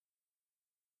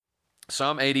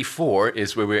Psalm 84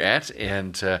 is where we're at,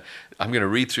 and I'm going to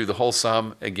read through the whole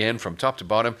psalm again from top to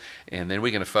bottom, and then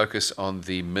we're going to focus on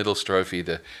the middle strophe,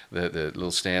 the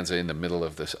little stanza in the middle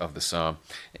of the psalm,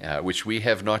 which we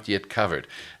have not yet covered.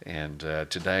 And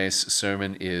today's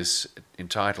sermon is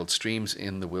entitled "Streams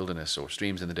in the Wilderness" or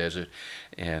 "Streams in the Desert,"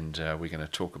 and we're going to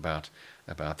talk about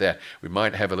that. We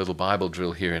might have a little Bible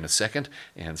drill here in a second,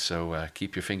 and so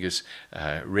keep your fingers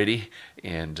ready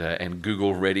and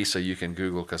Google ready so you can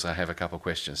Google, because I have a couple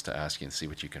questions to ask you and see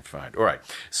what you can find. All right,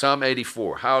 Psalm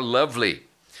 84. How lovely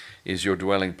is your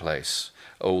dwelling place,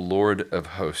 O Lord of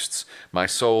hosts. My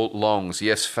soul longs,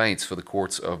 yes, faints for the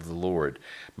courts of the Lord.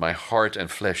 My heart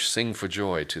and flesh sing for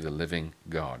joy to the living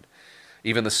God.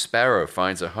 Even the sparrow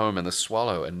finds a home, and the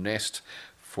swallow a nest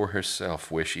for herself,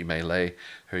 where she may lay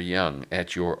her young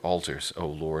at your altars, O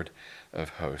Lord of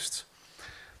hosts,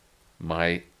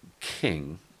 my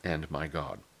King and my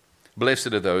God.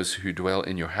 Blessed are those who dwell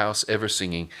in your house, ever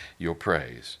singing your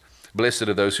praise. Blessed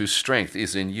are those whose strength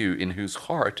is in you, in whose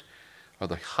heart are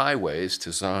the highways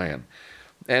to Zion.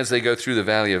 As they go through the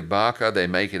valley of Baca, they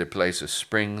make it a place of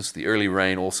springs. The early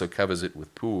rain also covers it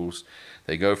with pools.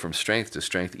 They go from strength to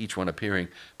strength, each one appearing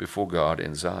before God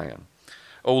in Zion.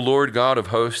 O Lord God of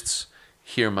hosts,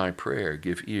 hear my prayer.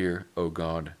 Give ear, O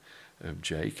God of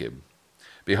Jacob.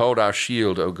 Behold our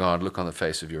shield, O God. Look on the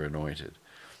face of your anointed.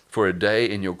 For a day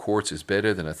in your courts is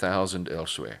better than 1,000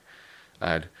 elsewhere.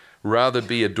 I'd rather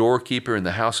be a doorkeeper in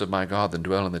the house of my God than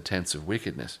dwell in the tents of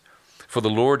wickedness. For the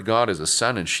Lord God is a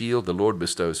sun and shield. The Lord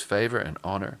bestows favor and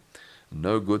honor.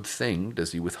 No good thing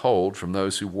does he withhold from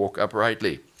those who walk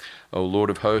uprightly. O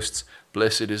Lord of hosts,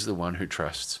 blessed is the one who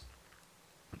trusts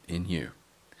in you.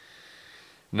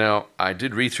 Now, I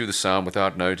did read through the psalm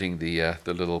without noting the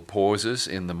little pauses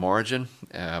in the margin.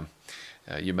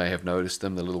 You may have noticed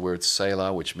them, the little word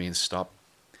Selah, which means stop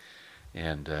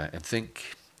and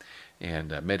think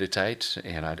and meditate.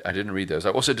 And I didn't read those.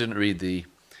 I also didn't read the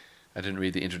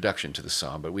introduction to the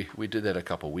psalm, but we did that a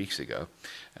couple of weeks ago.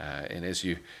 And as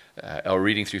you are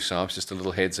reading through psalms, just a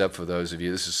little heads up for those of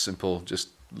you. This is simple, just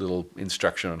little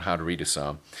instruction on how to read a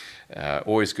psalm.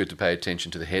 Always good to pay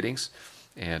attention to the headings.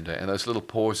 And those little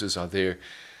pauses are there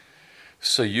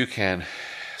so you can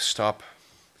stop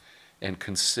and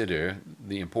consider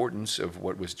the importance of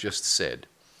what was just said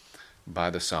by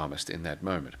the psalmist in that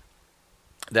moment.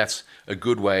 That's a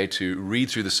good way to read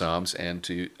through the Psalms and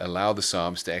to allow the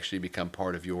Psalms to actually become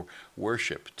part of your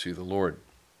worship to the Lord.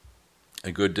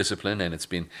 A good discipline, and it's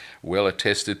been well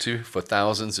attested to for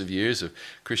thousands of years of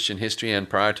Christian history, and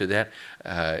prior to that,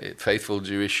 faithful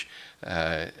Jewish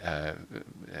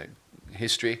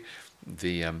history.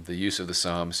 The use of the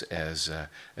Psalms as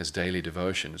daily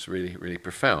devotion is really, really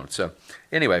profound. So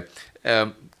anyway,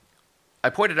 I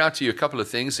pointed out to you a couple of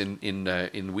things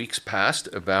in weeks past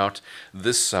about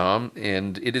this psalm,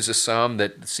 and it is a psalm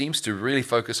that seems to really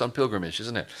focus on pilgrimage,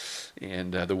 isn't it?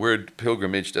 And the word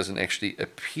pilgrimage doesn't actually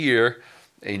appear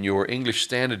in your English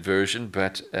Standard Version,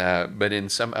 but in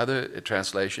some other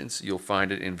translations you'll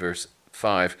find it in verse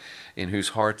 5, in whose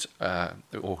hearts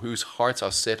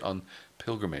are set on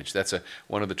pilgrimage. That's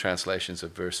one of the translations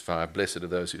of verse 5. Blessed are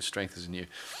those whose strength is in you.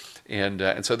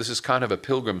 And so this is kind of a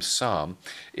pilgrim psalm.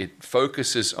 It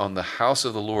focuses on the house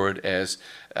of the Lord as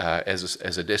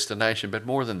a destination, but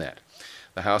more than that.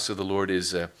 The house of the Lord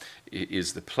is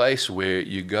the place where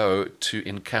you go to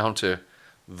encounter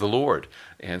the Lord.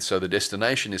 And so the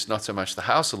destination is not so much the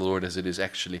house of the Lord as it is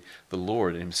actually the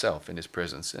Lord himself in his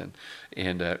presence.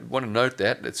 And I want to note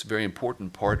that it's a very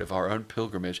important part of our own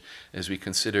pilgrimage as we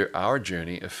consider our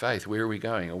journey of faith. Where are we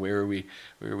going, or where are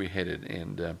we headed?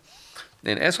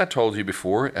 And as I told you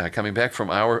before, coming back from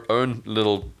our own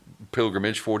little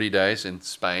pilgrimage, 40 days in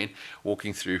Spain,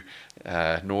 walking through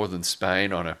northern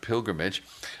Spain on a pilgrimage,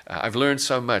 I've learned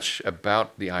so much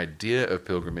about the idea of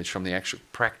pilgrimage from the actual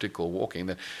practical walking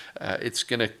that it's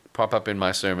going to pop up in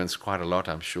my sermons quite a lot,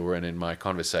 I'm sure, and in my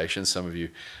conversations. Some of you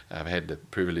have had the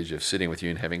privilege of sitting with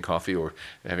you and having coffee or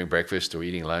having breakfast or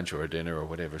eating lunch or a dinner or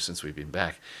whatever since we've been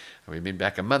back. We've been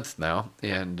back a month now,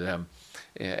 and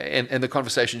the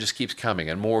conversation just keeps coming,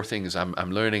 and more things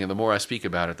I'm learning, and the more I speak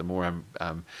about it, the more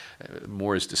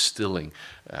more is distilling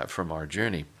from our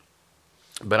journey.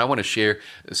 But I want to share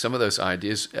some of those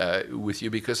ideas with you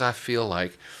because I feel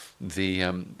like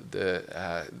the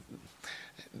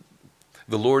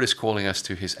Lord is calling us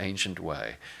to His ancient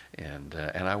way, and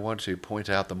I want to point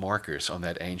out the markers on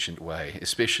that ancient way,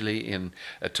 especially in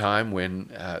a time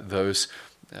when those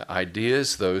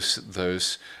ideas,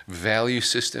 those value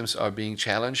systems are being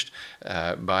challenged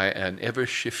by an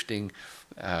ever-shifting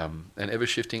an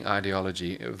ever-shifting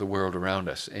ideology of the world around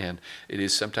us, and it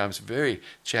is sometimes very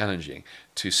challenging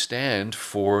to stand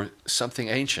for something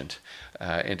ancient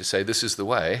and to say this is the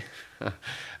way,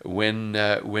 when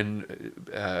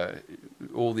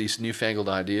all these newfangled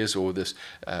ideas or this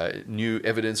new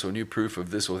evidence or new proof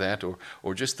of this or that,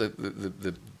 or just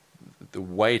the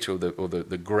weight or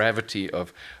the gravity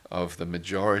of the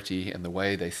majority and the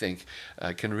way they think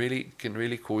can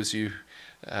really cause you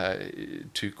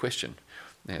to question.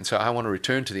 And so I want to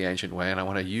return to the ancient way, and I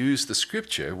want to use the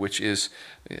Scripture, which has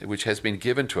been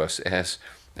given to us as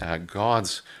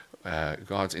God's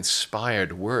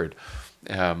inspired word.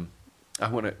 I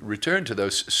want to return to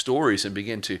those stories and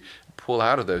begin to pull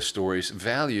out of those stories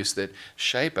values that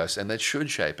shape us and that should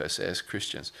shape us as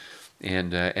Christians,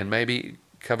 and maybe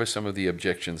cover some of the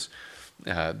objections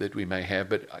that we may have,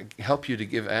 but help you to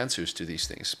give answers to these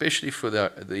things, especially for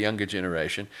the younger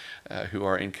generation who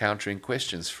are encountering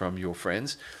questions from your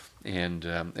friends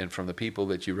and from the people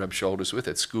that you rub shoulders with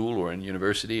at school or in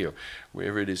university or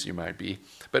wherever it is you might be.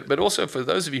 But also for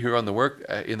those of you who are on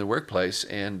in the workplace,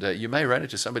 and you may run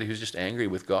into somebody who's just angry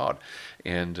with God,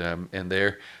 and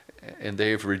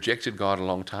they've rejected God a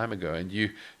long time ago, and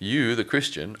you, the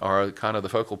Christian, are kind of the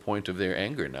focal point of their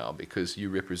anger now because you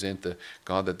represent the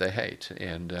God that they hate.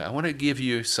 And I want to give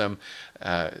you some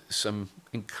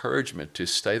encouragement to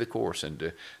stay the course and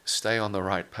to stay on the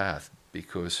right path,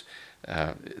 because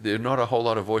there are not a whole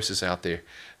lot of voices out there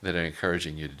that are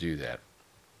encouraging you to do that.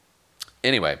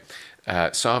 Anyway,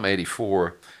 Psalm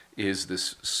 84 is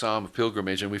this psalm of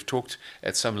pilgrimage, and we've talked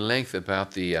at some length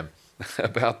about the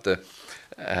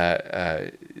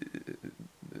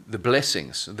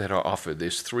blessings that are offered.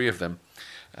 There's three of them,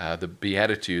 the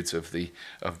Beatitudes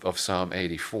of Psalm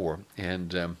 84,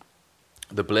 and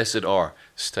the blessed are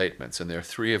statements, and there are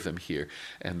three of them here,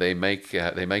 and they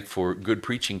make for good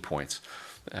preaching points.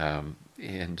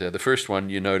 And the first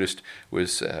one you noticed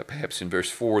was perhaps in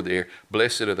verse 4 there,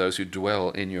 blessed are those who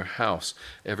dwell in your house,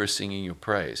 ever singing your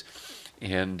praise.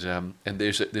 And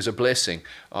there's a blessing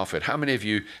offered. How many of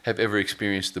you have ever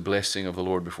experienced the blessing of the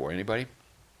Lord before? Anybody?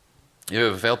 You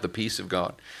ever felt the peace of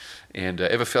God? And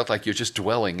ever felt like you're just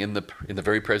dwelling in the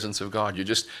very presence of God? You're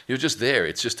just there.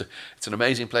 It's an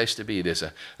amazing place to be. There's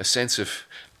a sense of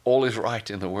all is right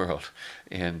in the world.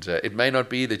 And it may not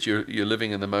be that you're living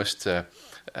in the most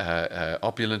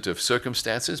opulent of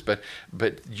circumstances, but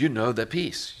you know the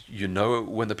peace. You know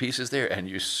when the peace is there, and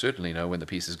you certainly know when the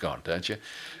peace is gone, don't you?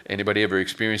 Anybody ever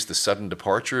experienced the sudden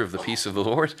departure of the peace of the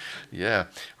Lord? Yeah,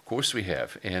 of course we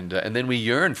have. And then we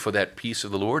yearn for that peace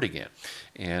of the Lord again.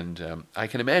 And I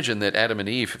can imagine that Adam and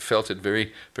Eve felt it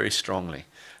very, very strongly,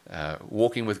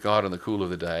 walking with God in the cool of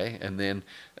the day, and then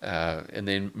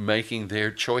making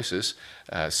their choices,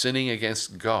 sinning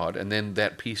against God, and then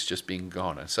that peace just being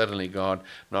gone, and suddenly God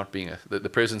not being the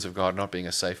presence of God not being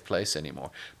a safe place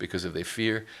anymore because of their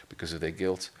fear, because of their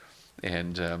guilt,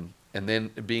 and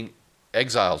then being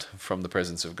exiled from the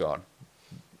presence of God.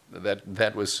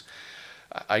 That was,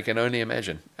 I can only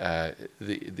imagine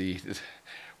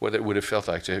what it would have felt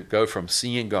like to go from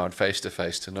seeing God face to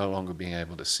face to no longer being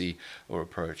able to see or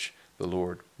approach the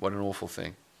Lord. What an awful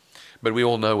thing. But we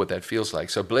all know what that feels like.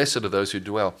 So blessed are those who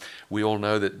dwell. We all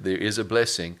know that there is a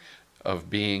blessing of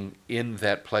being in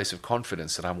that place of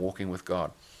confidence that I'm walking with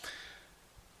God.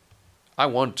 I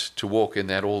want to walk in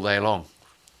that all day long.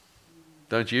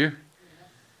 Don't you?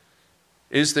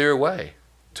 Is there a way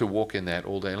to walk in that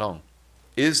all day long?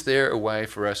 Is there a way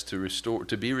for us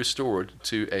to be restored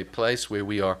to a place where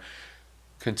we are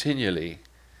continually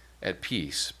at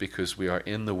peace because we are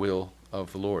in the will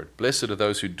of the Lord? Blessed are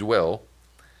those who dwell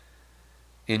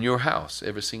in your house,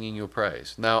 ever singing your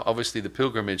praise. Now, obviously, the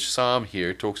pilgrimage psalm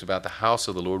here talks about the house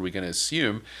of the Lord. We're going to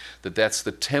assume that that's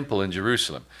the temple in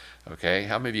Jerusalem. Okay,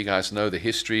 how many of you guys know the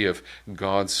history of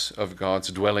God's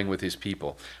dwelling with His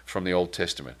people from the Old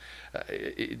Testament?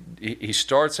 He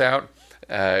starts out.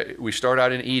 We start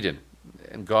out in Eden,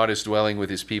 and God is dwelling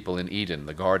with His people in Eden,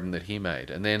 the garden that He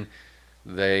made, and then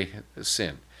they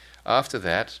sin. After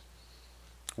that,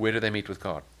 where do they meet with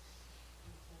God?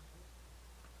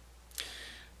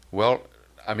 Well,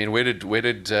 I mean, where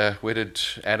did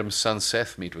Adam's son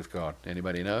Seth meet with God?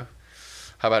 Anybody know?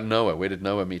 How about Noah? Where did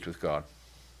Noah meet with God?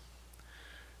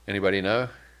 Anybody know?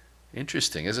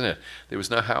 Interesting, isn't it? There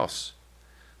was no house.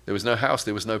 There was no house.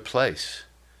 There was no place.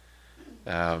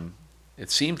 It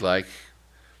seemed like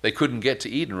they couldn't get to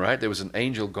Eden, right? There was an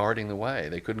angel guarding the way.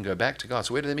 They couldn't go back to God.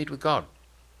 So where did they meet with God?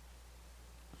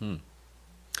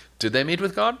 Did they meet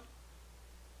with God?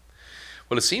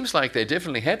 Well, it seems like they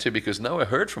definitely had to, because Noah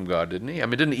heard from God, didn't he? I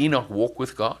mean, didn't Enoch walk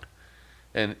with God?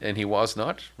 And he was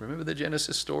not? Remember the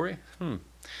Genesis story?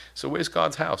 So where's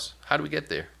God's house? How do we get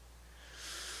there?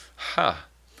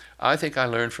 I think I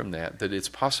learned from that it's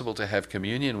possible to have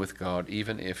communion with God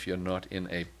even if you're not in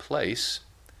a place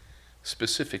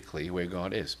specifically where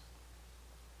God is.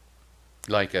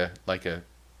 Like a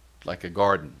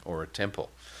garden or a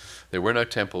temple. There were no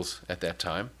temples at that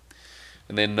time.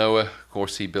 And then Noah, of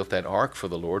course, he built that ark for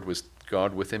the Lord. Was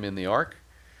God with him in the ark?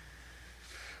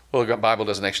 Well, the Bible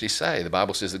doesn't actually say. The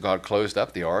Bible says that God closed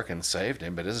up the ark and saved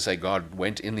him, but it doesn't say God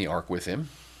went in the ark with him.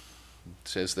 It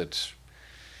says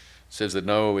that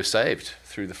Noah was saved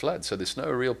through the flood. So there's no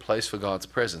real place for God's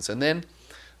presence. And then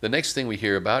the next thing we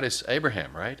hear about is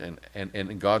Abraham, right?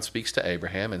 And God speaks to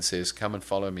Abraham and says, "Come and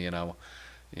follow me, and I will,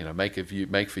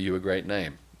 make for you a great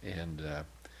name."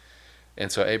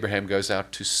 And so Abraham goes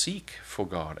out to seek for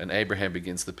God, and Abraham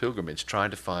begins the pilgrimage, trying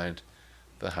to find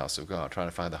the house of God, trying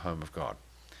to find the home of God.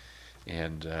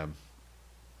 And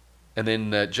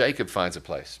then Jacob finds a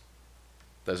place,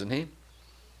 doesn't he?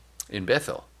 In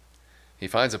Bethel. He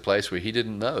finds a place where he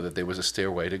didn't know that there was a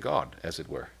stairway to God, as it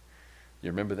were. You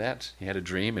remember that? He had a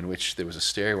dream in which there was a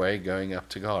stairway going up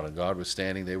to God, and God was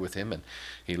standing there with him, and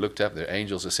he looked up, there were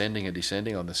angels ascending and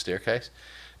descending on the staircase,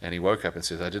 and he woke up and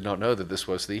says, "I did not know that this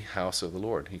was the house of the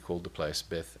Lord." He called the place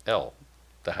Beth-el,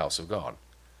 the house of God.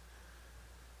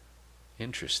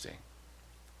 Interesting.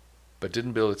 But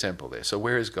didn't build a temple there. So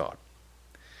where is God?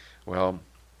 Well,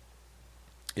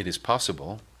 it is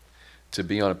possible to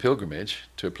be on a pilgrimage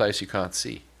to a place you can't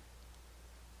see.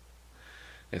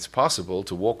 It's possible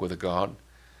to walk with a God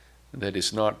that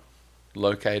is not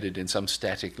located in some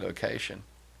static location,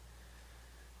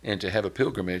 and to have a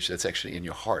pilgrimage that's actually in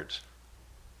your heart,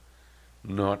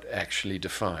 not actually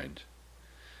defined.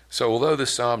 So although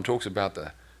this psalm talks about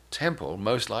the temple,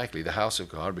 most likely the house of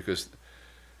God, because,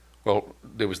 well,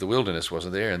 there was the wilderness,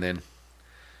 wasn't there? And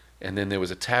then there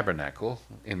was a tabernacle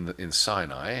in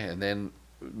Sinai, and then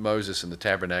Moses and the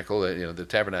tabernacle, the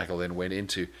tabernacle then went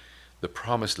into the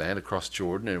promised land across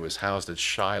Jordan, and it was housed at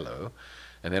Shiloh.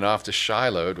 And then after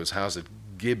Shiloh, it was housed at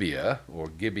Gibeah, or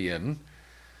Gibeon,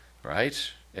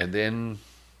 right? And then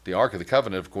the Ark of the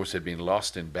Covenant, of course, had been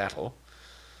lost in battle.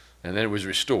 And then it was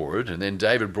restored. And then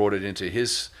David brought it into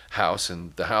his house,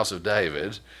 and the house of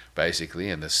David,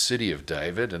 basically, and the city of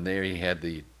David. And there he had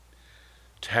the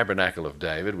tabernacle of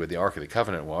David, where the Ark of the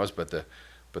Covenant was, but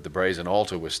the brazen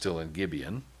altar was still in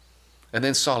Gibeon. And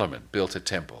then Solomon built a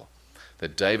temple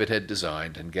that David had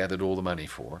designed and gathered all the money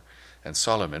for. And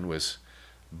Solomon was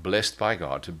blessed by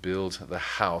God to build the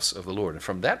house of the Lord. And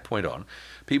from that point on,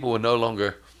 people were no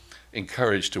longer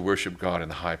encouraged to worship God in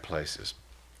the high places.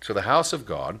 So the house of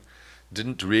God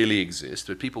didn't really exist,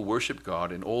 but people worshiped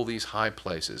God in all these high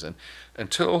places. And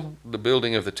until the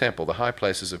building of the temple, the high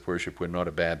places of worship were not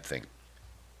a bad thing.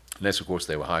 Unless, of course,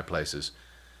 they were high places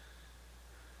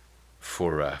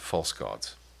for false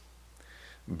gods.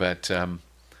 But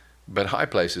high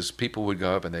places, people would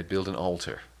go up and they'd build an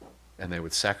altar, and they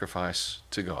would sacrifice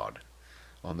to God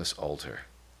on this altar,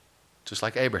 just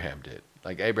like Abraham did,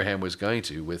 like Abraham was going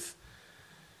to with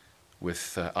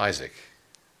Isaac.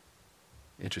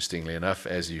 Interestingly enough,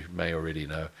 as you may already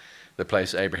know, the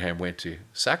place Abraham went to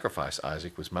sacrifice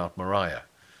Isaac was Mount Moriah,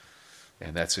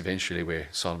 and that's eventually where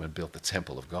Solomon built the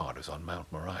temple of God, was on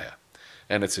Mount Moriah.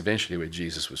 And it's eventually where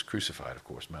Jesus was crucified, of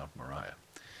course, Mount Moriah.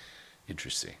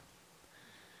 Interesting.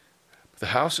 The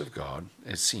house of God,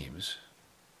 it seems,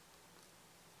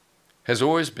 has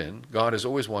always been, God has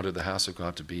always wanted the house of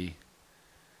God to be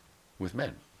with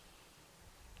men.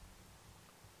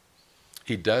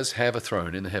 He does have a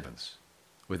throne in the heavens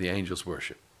where the angels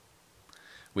worship.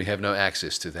 We have no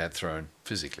access to that throne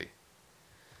physically.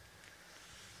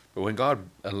 But when God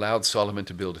allowed Solomon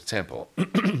to build a temple,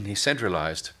 he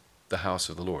centralized the house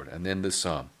of the Lord. And then this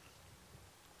psalm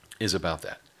is about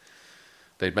that.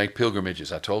 They'd make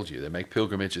pilgrimages, I told you. They'd make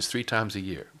pilgrimages 3 times a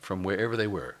year from wherever they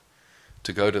were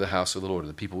to go to the house of the Lord. And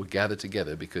the people would gather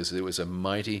together because it was a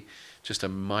mighty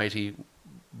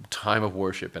time of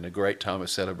worship and a great time of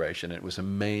celebration. It was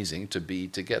amazing to be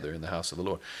together in the house of the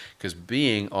Lord, because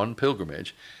being on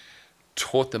pilgrimage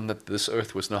taught them that this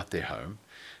earth was not their home.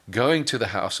 Going to the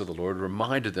house of the Lord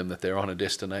reminded them that they're on a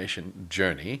destination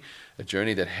journey, a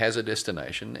journey that has a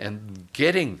destination, and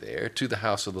getting there to the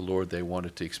house of the Lord, they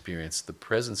wanted to experience the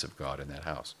presence of God in that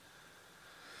house.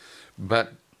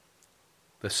 But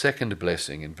the second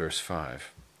blessing in verse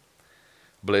 5,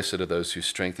 blessed are those whose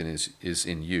strength is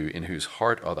in you, in whose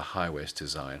heart are the highways to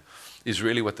Zion, is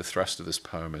really what the thrust of this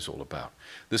poem is all about.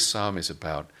 This psalm is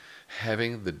about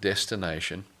having the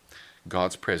destination,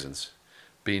 God's presence,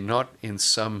 be not in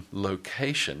some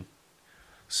location,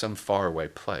 some faraway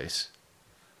place,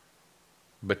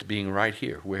 but being right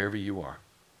here, wherever you are.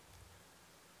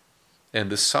 And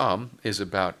the psalm is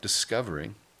about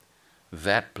discovering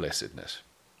that blessedness.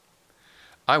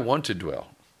 I want to dwell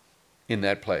in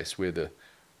that place where the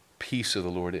peace of the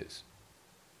Lord is.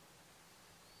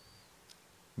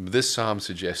 This psalm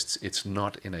suggests it's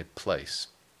not in a place.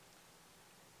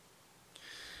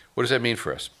 What does that mean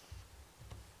for us?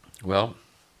 Well,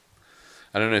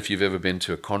 I don't know if you've ever been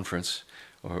to a conference,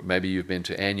 or maybe you've been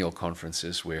to annual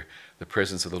conferences where the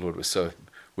presence of the Lord was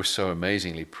so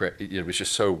amazingly, it was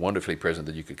just so wonderfully present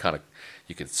that you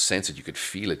could sense it, you could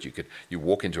feel it, you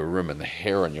walk into a room and the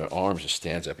hair on your arms just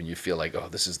stands up and you feel like, oh,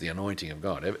 this is the anointing of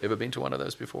God. Ever been to one of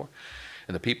those before?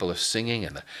 And the people are singing,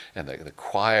 and the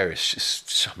choir is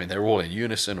just, I mean, they're all in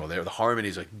unison, or the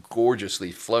harmonies are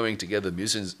gorgeously flowing together.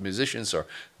 The musicians are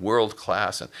world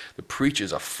class, and the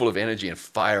preachers are full of energy and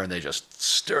fire, and they just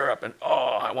stir up, and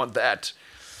oh, I want that.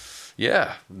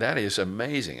 Yeah, that is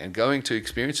amazing. And going to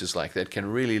experiences like that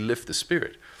can really lift the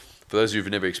spirit. For those who've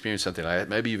never experienced something like that,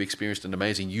 maybe you've experienced an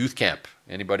amazing youth camp.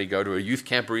 Anybody go to a youth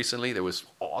camp recently that was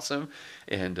awesome?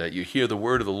 And you hear the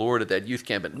word of the Lord at that youth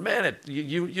camp, and man,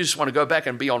 you just want to go back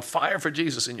and be on fire for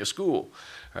Jesus in your school,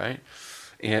 right?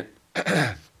 And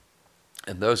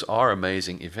and those are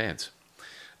amazing events.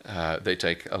 They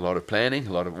take a lot of planning,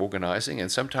 a lot of organizing,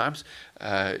 and sometimes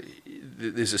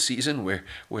there's a season where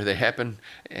they happen,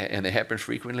 and they happen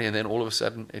frequently, and then all of a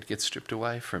sudden it gets stripped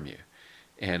away from you,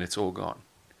 and it's all gone.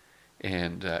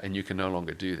 And you can no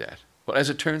longer do that. Well,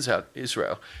 as it turns out,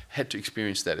 Israel had to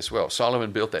experience that as well.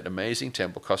 Solomon built that amazing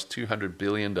temple, cost $200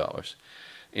 billion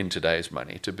in today's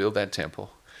money to build that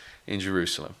temple in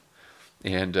Jerusalem.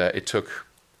 And it took,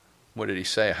 what did he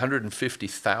say,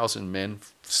 150,000 men,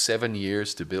 7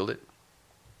 years to build it.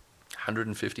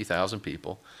 150,000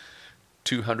 people,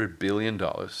 $200 billion,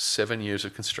 7 years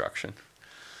of construction.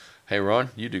 Hey, Ron,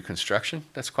 you do construction?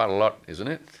 That's quite a lot, isn't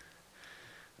it?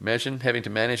 Imagine having to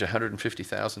manage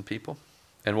 150,000 people,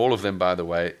 and all of them, by the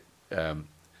way,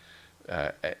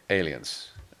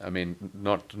 aliens. I mean,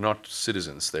 not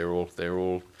citizens. They're all,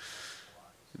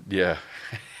 yeah.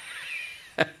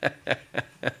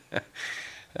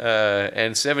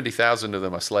 And 70,000 of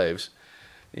them are slaves,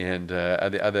 and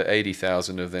the other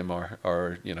 80,000 of them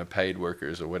are paid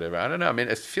workers or whatever. I don't know. I mean,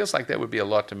 it feels like that would be a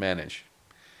lot to manage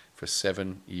for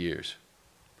 7 years.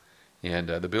 And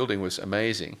the building was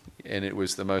amazing, and it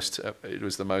was the most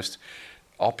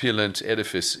opulent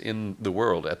edifice in the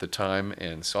world at the time.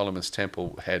 And Solomon's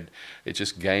temple it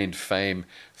just gained fame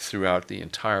throughout the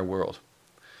entire world.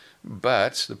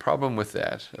 But the problem with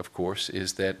that, of course,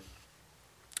 is that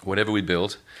whatever we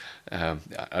build, I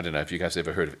don't know if you guys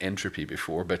ever heard of entropy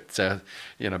before, but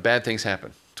bad things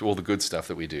happen to all the good stuff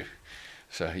that we do.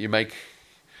 So you make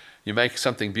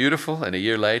something beautiful, and a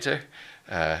year later,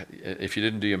 if you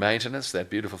didn't do your maintenance, that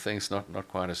beautiful thing's not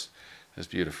quite as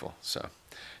beautiful. So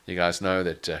you guys know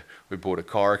that we bought a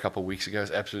car a couple of weeks ago.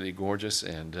 It's absolutely gorgeous,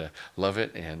 and love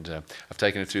it. And I've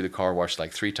taken it through the car wash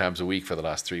like 3 times a week for the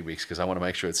last 3 weeks because I want to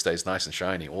make sure it stays nice and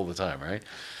shiny all the time, right?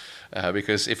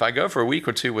 Because if I go for a week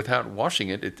or two without washing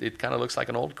it, it kind of looks like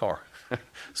an old car.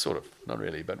 Sort of, not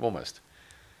really, but almost.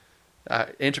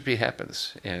 Entropy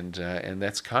happens, and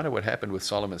that's kind of what happened with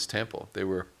Solomon's temple.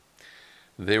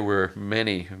 There were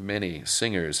many, many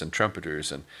singers and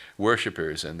trumpeters and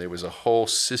worshipers, and there was a whole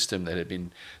system that had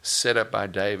been set up by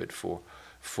David for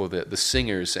the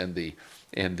singers and the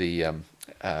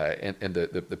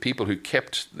people who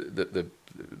kept the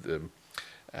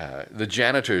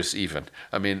janitors even.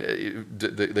 I mean,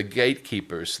 the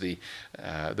gatekeepers, the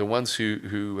ones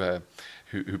who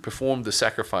performed the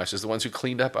sacrifices, the ones who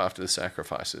cleaned up after the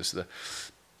sacrifices,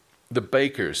 the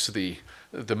bakers, the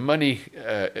money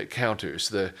counters,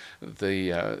 the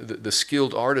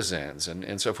skilled artisans,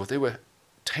 and so forth. There were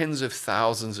tens of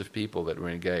thousands of people that were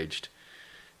engaged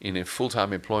in a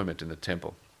full-time employment in the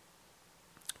temple.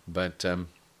 But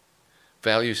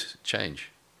values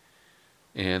change,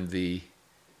 and the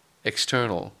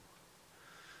external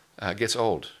gets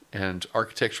old, and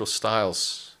architectural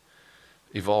styles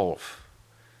evolve.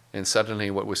 And suddenly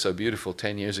what was so beautiful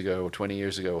 10 years ago or 20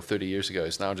 years ago or 30 years ago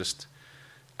is now just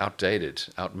outdated,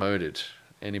 outmoded.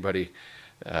 Anybody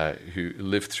who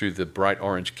lived through the bright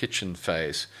orange kitchen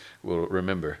phase will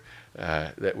remember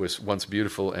that was once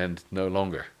beautiful and no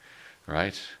longer,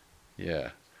 right?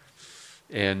 Yeah.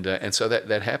 And so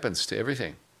that happens to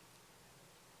everything.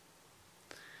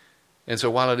 And so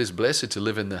while it is blessed to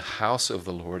live in the house of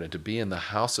the Lord and to be in the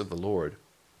house of the Lord,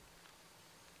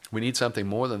 we need something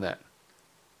more than that.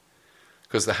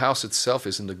 Because the house itself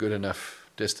isn't a good enough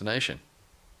destination.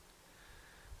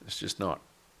 It's just not.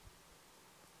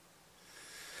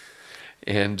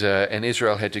 And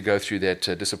Israel had to go through that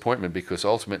disappointment because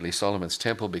ultimately Solomon's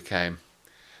temple became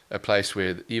a place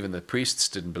where even the priests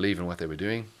didn't believe in what they were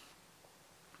doing.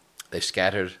 They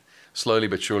scattered. Slowly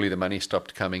but surely the money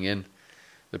stopped coming in.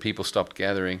 The people stopped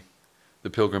gathering. The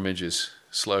pilgrimages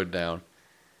slowed down.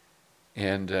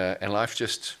 And life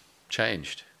just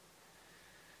changed.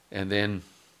 And then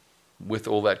with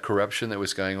all that corruption that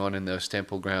was going on in those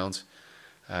temple grounds,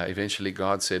 eventually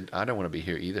God said, I don't want to be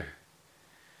here either.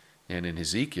 And in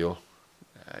Ezekiel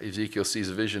sees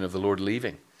a vision of the Lord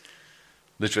leaving,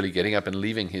 literally getting up and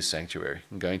leaving his sanctuary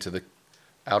and going to the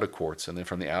outer courts, and then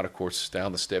from the outer courts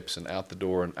down the steps and out the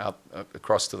door and out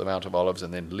across to the Mount of Olives,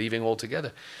 and then leaving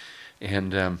altogether.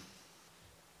 And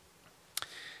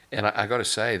I got to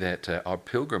say that our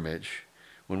pilgrimage,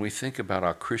 when we think about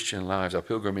our Christian lives, our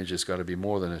pilgrimage has got to be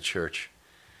more than a church.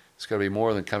 It's got to be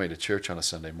more than coming to church on a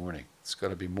Sunday morning. It's got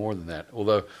to be more than that.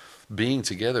 Although being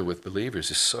together with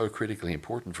believers is so critically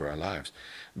important for our lives,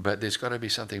 but there's got to be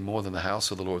something more than the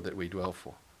house of the Lord that we dwell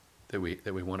for, that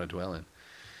we want to dwell in.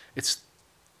 It's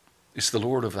the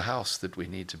Lord of the house that we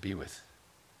need to be with.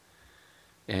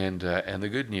 And the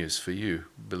good news for you,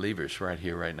 believers, right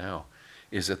here, right now,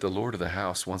 is that the Lord of the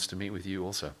house wants to meet with you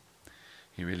also.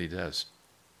 He really does.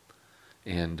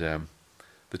 And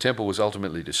the temple was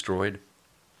ultimately destroyed.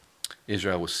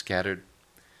 Israel was scattered,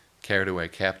 carried away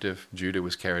captive. Judah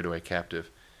was carried away captive.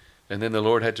 And then the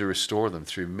Lord had to restore them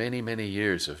through many, many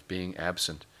years of being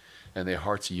absent and their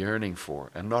hearts yearning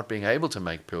for and not being able to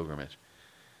make pilgrimage.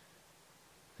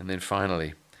 And then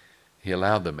finally, he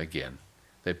allowed them again.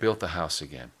 They built the house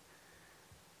again.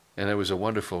 And it was a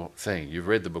wonderful thing. You've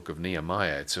read the book of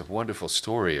Nehemiah. It's a wonderful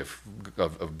story of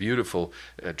beautiful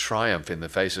triumph in the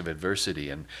face of adversity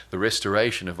and the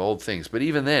restoration of old things. But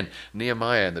even then,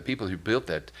 Nehemiah and the people who built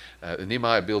that,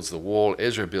 Nehemiah builds the wall,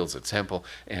 Ezra builds the temple,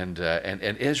 and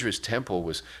Ezra's temple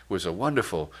was a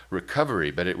wonderful recovery,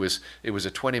 but it was a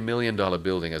 $20 million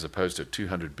building as opposed to a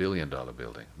 $200 billion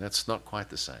building. That's not quite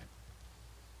the same,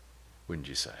 wouldn't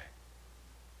you say?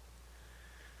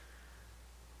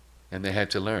 And they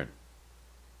had to learn.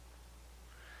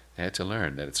 They had to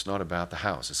learn that it's not about the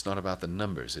house. It's not about the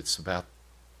numbers. It's about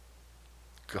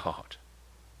God.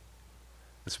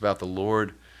 It's about the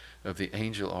Lord of the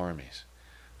angel armies,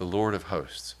 the Lord of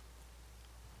hosts.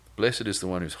 Blessed is the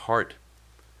one whose heart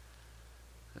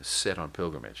is set on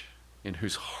pilgrimage, in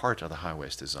whose heart are the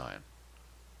highways to Zion.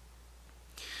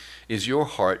 Is your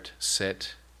heart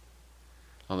set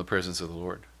on the presence of the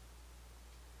Lord?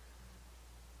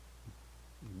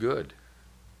 Good.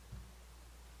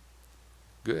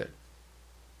 Good.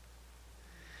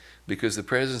 Because the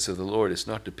presence of the Lord is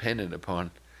not dependent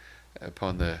upon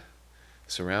the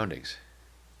surroundings.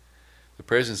 The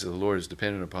presence of the Lord is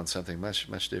dependent upon something much,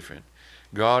 much different.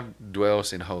 God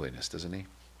dwells in holiness, doesn't he?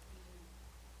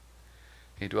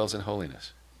 He dwells in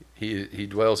holiness. He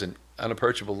dwells in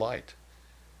unapproachable light.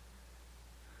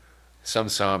 Some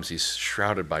psalms he's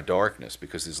shrouded by darkness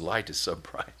because his light is so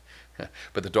bright.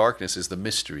 But the darkness is the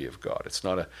mystery of God. It's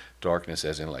not a darkness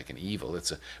as in like an evil.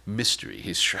 It's a mystery.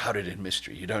 He's shrouded in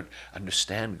mystery. You don't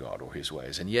understand God or his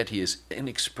ways. And yet he is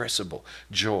inexpressible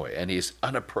joy and he is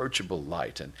unapproachable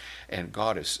light. And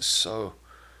God is so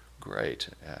great.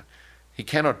 He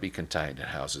cannot be contained in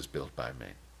houses built by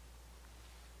men.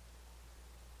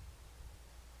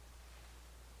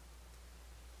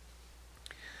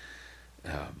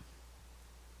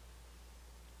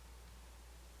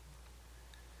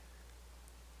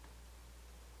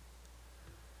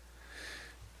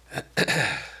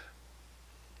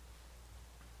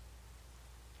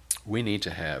 We need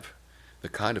to have the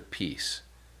kind of peace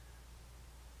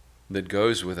that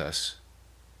goes with us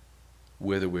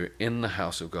whether we're in the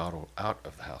house of God or out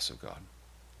of the house of God.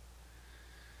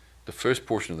 The first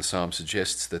portion of the psalm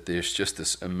suggests that there's just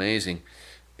this amazing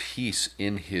peace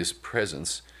in his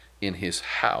presence, in his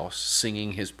house,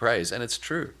 singing his praise. And it's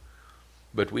true.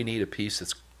 But we need a peace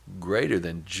that's greater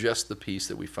than just the peace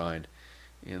that we find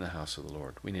in the house of the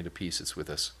Lord. We need a peace that's with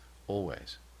us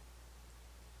always.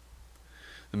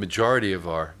 The majority of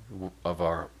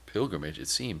our pilgrimage, it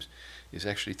seems, is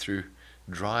actually through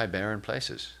dry, barren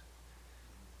places.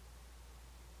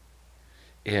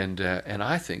 And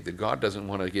I think that God doesn't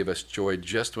want to give us joy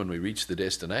just when we reach the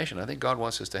destination. I think God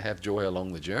wants us to have joy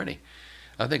along the journey.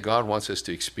 I think God wants us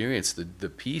to experience the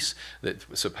peace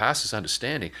that surpasses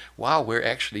understanding while we're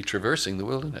actually traversing the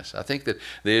wilderness. I think that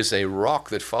there's a rock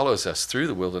that follows us through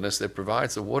the wilderness that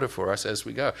provides the water for us as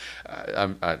we go.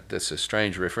 That's a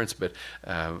strange reference, but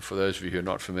for those of you who are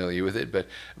not familiar with it, but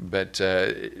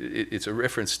it's a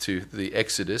reference to the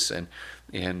Exodus, and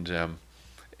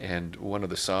one of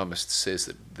the psalmists says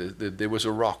that there was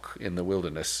a rock in the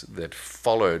wilderness that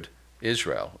followed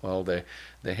Israel? Well, they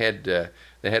had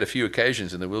a few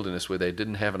occasions in the wilderness where they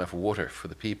didn't have enough water for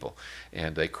the people,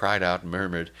 and they cried out and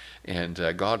murmured. And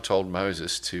God told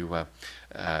Moses to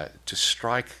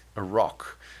strike a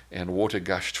rock, and water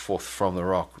gushed forth from the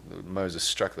rock. Moses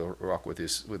struck the rock with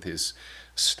his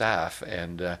staff,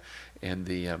 and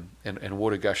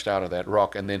water gushed out of that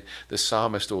rock. And then the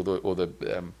psalmist or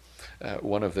the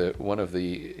one of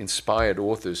the inspired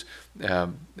authors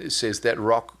says that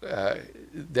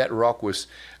rock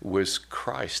was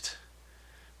Christ,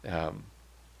 and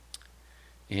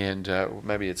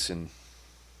maybe it's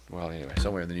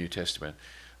somewhere in the New Testament.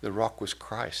 The rock was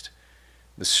Christ.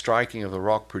 The striking of the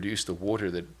rock produced the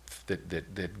water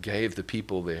that gave the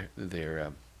people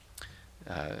their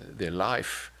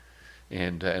life.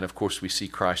 And of course, we see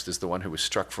Christ as the one who was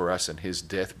struck for us, and his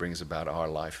death brings about our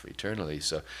life eternally.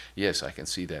 So, yes, I can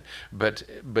see that. But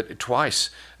twice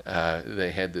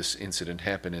they had this incident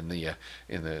happen in the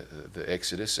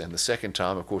Exodus, and the second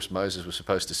time, of course, Moses was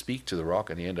supposed to speak to the rock,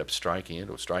 and he ended up striking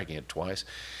it twice,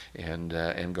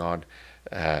 and God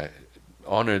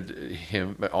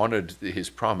honored his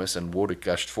promise, and water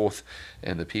gushed forth,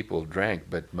 and the people drank.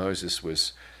 But Moses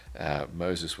was.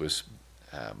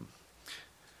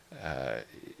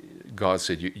 God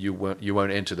said, you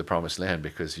won't enter the promised land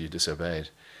because you disobeyed.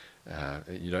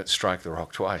 You don't strike the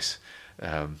rock twice.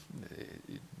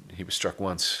 He was struck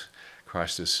once.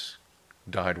 Christ has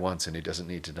died once, and he doesn't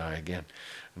need to die again.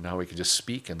 And now we can just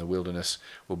speak, and the wilderness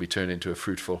will be turned into a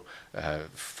fruitful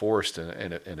forest,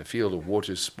 and a field of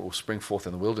waters will spring forth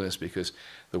in the wilderness, because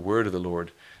the word of the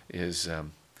Lord is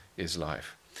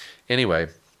life. Anyway,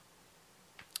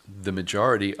 the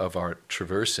majority of our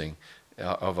traversing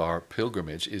of our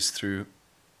pilgrimage is through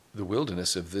the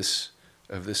wilderness of this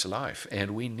life,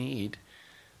 and we need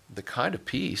the kind of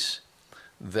peace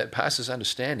that passes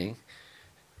understanding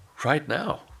right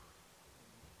now.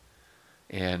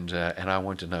 And I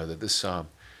want to know that this psalm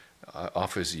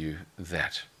offers you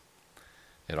that.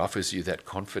 It offers you that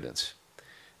confidence,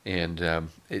 and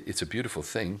it's a beautiful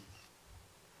thing.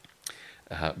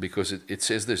 Because it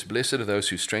says this: "Blessed are those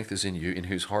whose strength is in you, in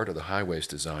whose heart are the highways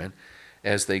to Zion.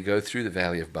 As they go through the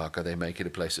valley of Baca, they make it a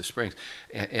place of springs."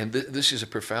 And this is a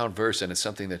profound verse, and it's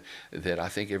something that I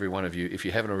think every one of you, if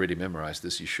you haven't already memorized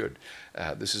this, you should.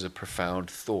 This is a profound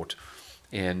thought.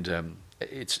 And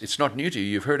it's not new to you.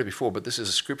 You've heard it before, but this is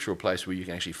a scriptural place where you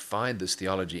can actually find this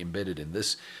theology embedded in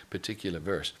this particular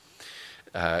verse.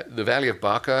 The Valley of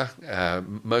Baca,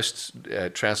 most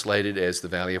translated as the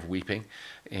Valley of Weeping,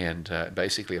 and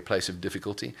basically a place of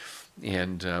difficulty.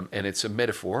 And it's a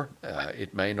metaphor.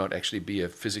 It may not actually be a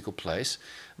physical place,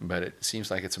 but it seems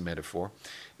like it's a metaphor.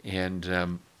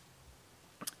 And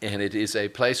it is a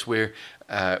place where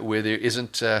there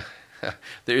isn't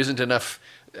enough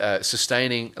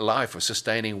sustaining life or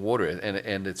sustaining water,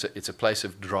 and it's a place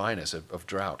of dryness, of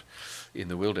drought in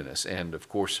the wilderness. And of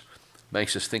course,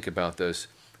 makes us think about those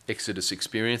Exodus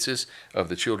experiences of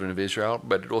the children of Israel,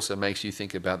 but it also makes you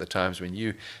think about the times when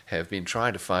you have been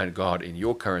trying to find God in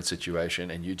your current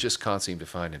situation and you just can't seem to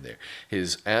find him there.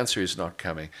 His answer is not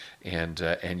coming, and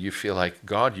you feel like,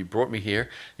 God, you brought me here,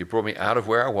 you brought me out of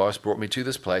where I was, brought me to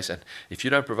this place, and if you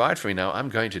don't provide for me now, I'm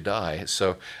going to die.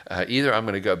 So either I'm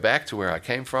going to go back to where I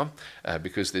came from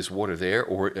because there's water there,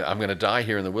 or I'm going to die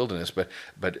here in the wilderness, but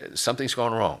something's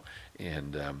gone wrong.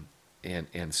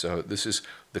 And so this is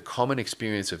the common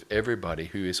experience of everybody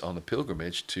who is on the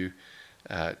pilgrimage to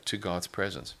God's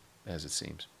presence, as it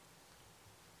seems.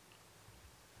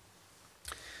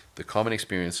 The common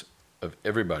experience of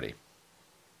everybody.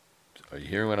 Are you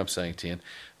hearing what I'm saying, Tien?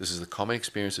 This is the common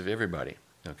experience of everybody.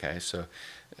 Okay, so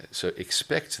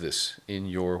expect this in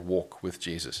your walk with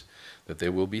Jesus, that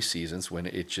there will be seasons when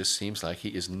it just seems like he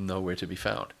is nowhere to be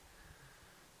found.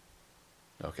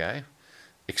 Okay?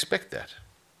 Expect that.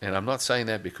 And I'm not saying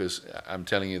that because I'm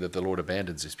telling you that the Lord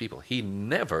abandons his people. He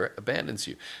never abandons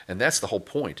you. And that's the whole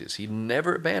point, is he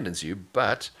never abandons you.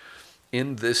 But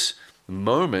in this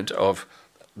moment of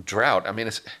drought, I mean,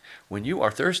 it's, when you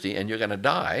are thirsty and you're going to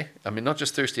die, I mean, not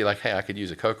just thirsty like, hey, I could use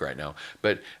a Coke right now.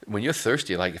 But when you're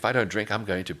thirsty, like, if I don't drink, I'm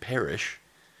going to perish,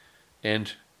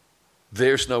 and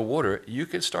there's no water, you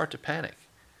can start to panic.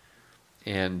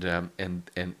 And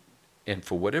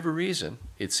for whatever reason,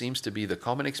 it seems to be the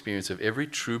common experience of every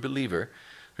true believer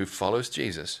who follows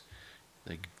Jesus.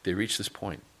 They reach this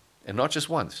point, and not just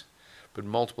once, but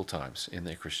multiple times in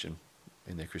their Christian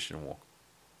walk.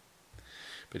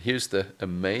 But here's the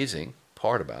amazing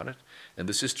part about it, and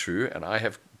this is true, and I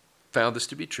have found this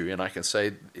to be true, and I can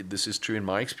say this is true in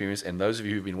my experience, and those of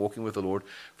you who've been walking with the Lord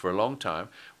for a long time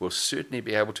will certainly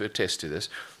be able to attest to this.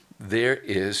 There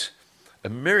is a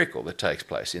miracle that takes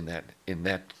place in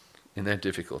that in that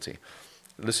difficulty.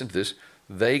 Listen to this.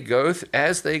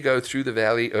 As they go through the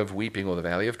valley of weeping or the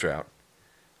valley of drought,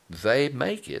 they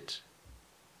make it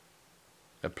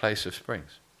a place of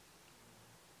springs.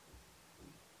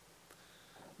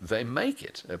 They make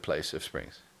it a place of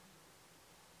springs.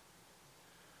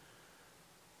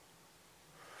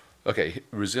 Okay,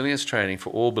 resilience training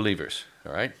for all believers,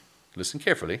 all right? Listen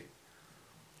carefully.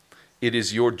 It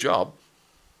is your job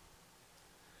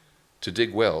to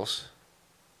dig wells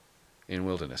in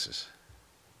wildernesses.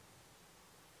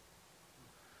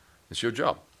 It's your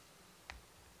job.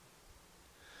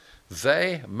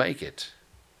 They make it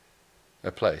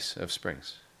a place of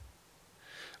springs.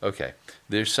 Okay,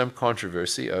 there's some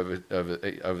controversy over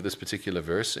this particular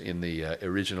verse in the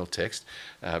original text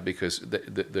because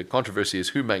the controversy is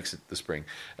who makes it the spring.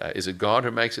 Is it God who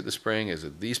makes it the spring? Is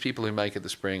it these people who make it the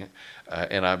spring?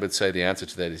 And I would say the answer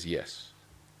to that is yes.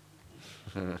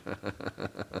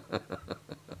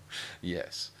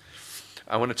 Yes.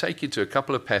 I want to take you to a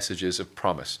couple of passages of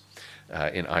promise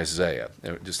in Isaiah.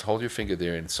 Just hold your finger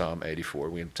there in Psalm 84.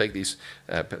 We're going to take this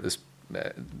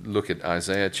look at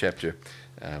Isaiah chapter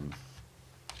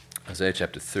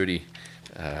 30,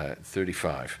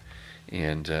 35.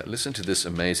 And listen to this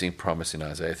amazing promise in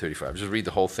Isaiah 35. I'll just read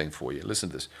the whole thing for you. Listen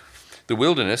to this. The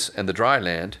wilderness and the dry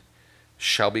land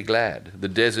shall be glad. The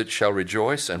desert shall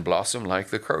rejoice and blossom like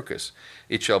the crocus.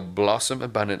 It shall blossom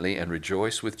abundantly and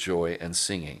rejoice with joy and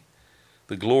singing.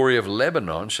 The glory of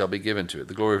Lebanon shall be given to it.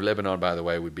 The glory of Lebanon, by the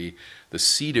way, would be the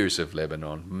cedars of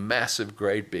Lebanon, massive,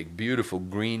 great, big, beautiful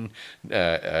green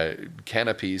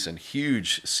canopies and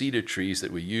huge cedar trees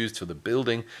that were used for the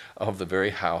building of the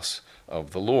very house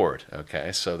of the Lord.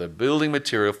 Okay, so the building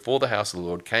material for the house of the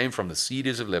Lord came from the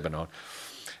cedars of Lebanon.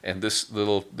 And this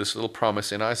little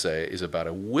promise in Isaiah is about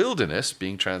a wilderness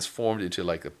being transformed into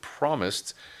like a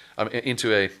promised,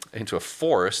 into a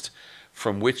forest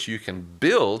from which you can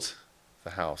build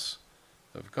the house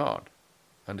of God.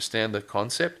 Understand the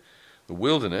concept? The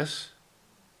wilderness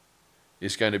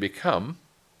is going to become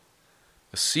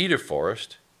a cedar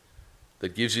forest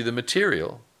that gives you the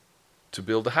material to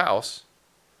build a house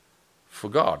for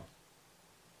God.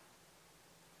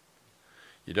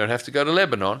 You don't have to go to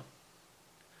Lebanon.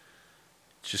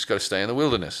 You just got to stay in the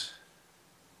wilderness.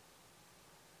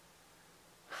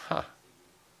 Huh.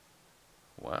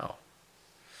 Wow.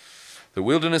 The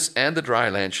wilderness and the dry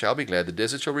land shall be glad. The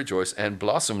desert shall rejoice and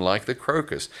blossom like the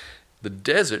crocus. The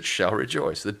desert shall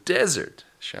rejoice. The desert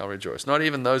shall rejoice. Not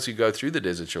even those who go through the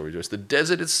desert shall rejoice. The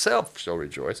desert itself shall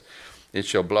rejoice. It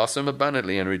shall blossom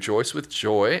abundantly and rejoice with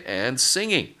joy and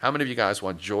singing. How many of you guys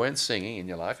want joy and singing in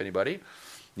your life? Anybody?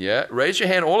 Yeah, raise your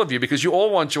hand, all of you, because you all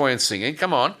want joy and singing.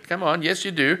 Come on. Yes,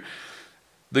 you do.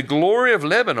 The glory of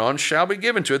Lebanon shall be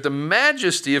given to it. The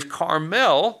majesty of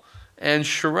Carmel and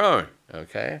Sharon.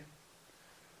 Okay?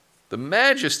 The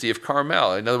majesty of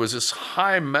Carmel. In other words, this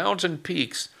high mountain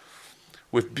peaks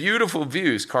with beautiful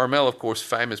views. Carmel, of course,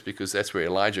 famous because that's where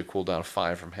Elijah called down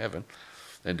fire from heaven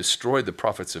and destroyed the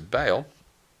prophets of Baal,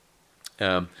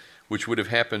 which would have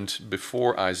happened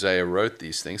before Isaiah wrote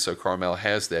these things. So Carmel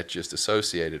has that just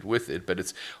associated with it. But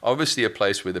it's obviously a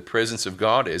place where the presence of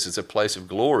God is. It's a place of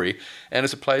glory, and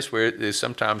it's a place where there's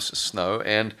sometimes snow.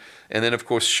 And then, of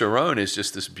course, Sharon is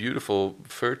just this beautiful,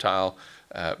 fertile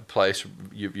place.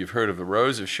 You've heard of the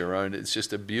Rose of Sharon. It's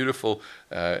just a beautiful.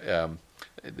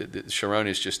 Sharon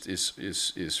is just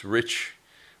is rich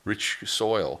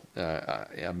soil.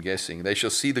 I'm guessing they shall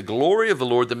see the glory of the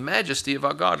Lord, the majesty of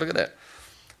our God. Look at that.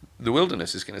 The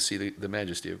wilderness is going to see the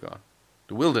majesty of God.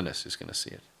 The wilderness is going to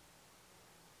see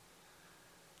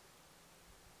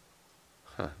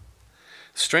it.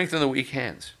 Strengthen the weak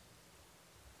hands.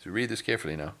 So read this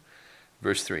carefully now.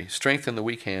 Verse 3. Strengthen the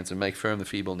weak hands and make firm the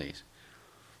feeble knees.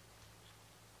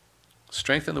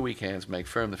 Strengthen the weak hands, make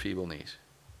firm the feeble knees.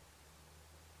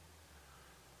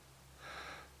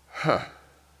 How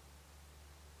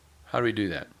do we do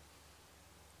that?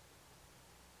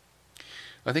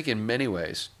 I think in many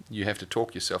ways you have to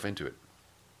talk yourself into it.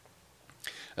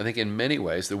 I think in many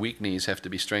ways the weak knees have to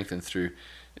be strengthened through,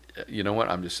 you know what?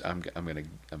 I'm going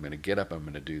to get up. I'm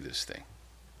going to do this thing.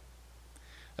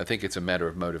 I think it's a matter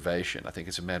of motivation. I think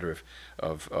it's a matter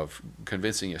of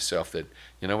convincing yourself that,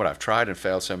 you know what, I've tried and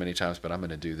failed so many times, but I'm going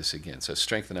to do this again. So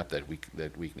strengthen up that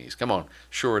weak knees. Come on,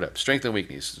 shore it up. Strengthen weak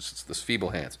knees. It's the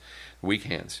feeble hands, weak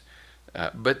hands.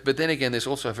 But then again, there's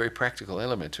also a very practical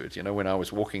element to it. You know, when I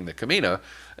was walking the Camino,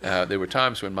 there were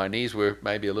times when my knees were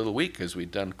maybe a little weak because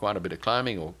we'd done quite a bit of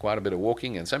climbing or quite a bit of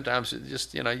walking, and sometimes it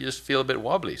just, you just feel a bit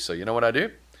wobbly. So you know what I do?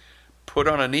 Put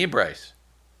on a knee brace.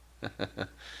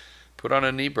 Put on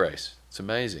a knee brace. It's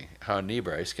amazing how a knee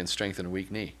brace can strengthen a weak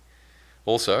knee.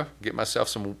 Also, get myself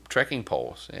some trekking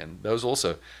poles, and those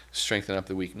also strengthen up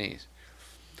the weak knees.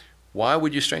 Why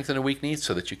would you strengthen a weak knee?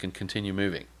 So that you can continue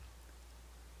moving.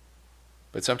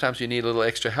 But sometimes you need a little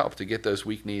extra help to get those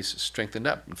weak knees strengthened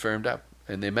up and firmed up.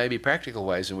 And there may be practical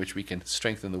ways in which we can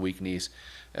strengthen the weak knees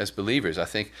as believers. I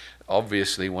think,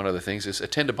 obviously, one of the things is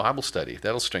attend a Bible study.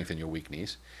 That'll strengthen your weak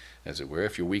knees, as it were.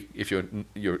 If you're weak, if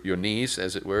your knees,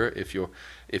 as it were, if you're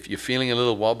feeling a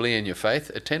little wobbly in your faith,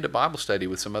 attend a Bible study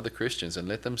with some other Christians and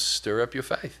let them stir up your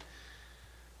faith.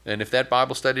 And if that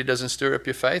Bible study doesn't stir up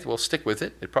your faith, well, stick with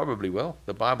it. It probably will.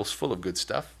 The Bible's full of good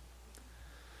stuff.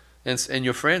 And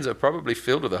your friends are probably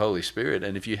filled with the Holy Spirit,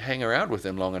 and if you hang around with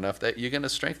them long enough, that you're going to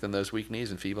strengthen those weak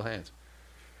knees and feeble hands.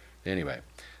 Anyway,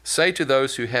 say to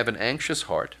those who have an anxious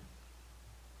heart,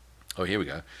 oh, here we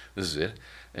go. This is it.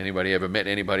 Anybody ever met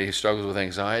anybody who struggles with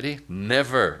anxiety?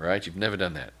 Never, right? You've never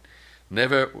done that.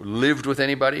 Never lived with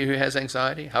anybody who has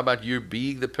anxiety? How about you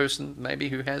be the person maybe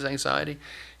who has anxiety?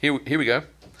 Here we go.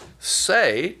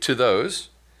 Say to those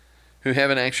who have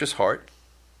an anxious heart,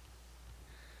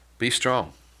 be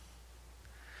strong.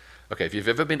 Okay, if you've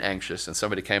ever been anxious and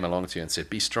somebody came along to you and said,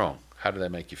 be strong, how did that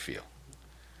make you feel?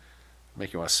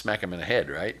 Make you want to smack them in the head,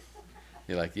 right?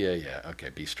 You're like, yeah, okay,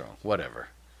 be strong, whatever.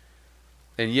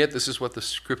 And yet this is what the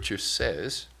Scripture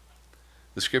says.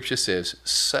 The Scripture says,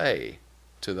 say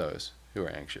to those who are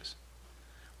anxious.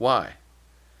 Why?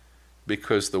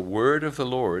 Because the word of the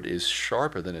Lord is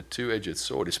sharper than a two-edged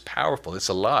sword. It's powerful, it's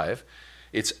alive,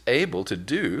 it's able to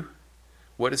do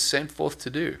what it's sent forth to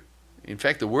do. In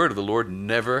fact, the word of the Lord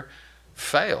never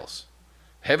fails.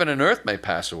 Heaven and earth may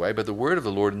pass away, but the word of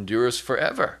the Lord endures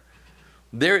forever.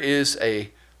 There is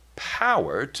a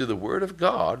power to the word of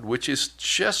God which is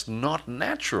just not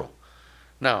natural.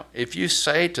 Now, if you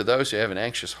say to those who have an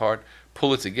anxious heart,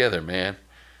 pull it together, man,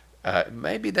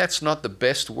 maybe that's not the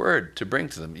best word to bring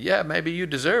to them. Yeah, maybe you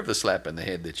deserve the slap in the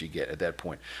head that you get at that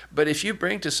point. But if you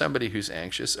bring to somebody who's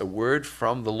anxious a word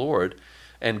from the Lord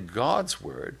and God's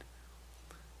word,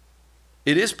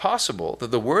 it is possible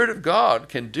that the Word of God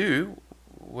can do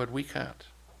what we can't.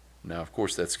 Now, of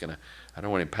course, I don't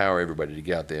want to empower everybody to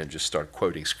get out there and just start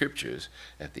quoting scriptures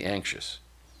at the anxious.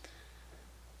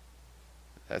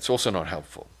 That's also not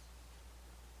helpful.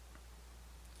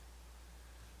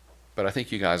 But I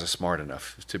think you guys are smart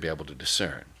enough to be able to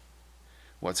discern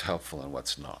what's helpful and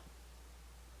what's not.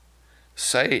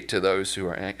 Say to those who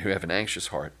have an anxious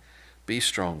heart, be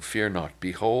strong, fear not.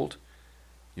 Behold,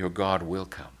 your God will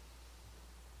come.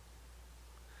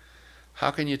 How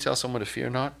can you tell someone to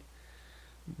fear not?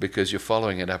 Because you're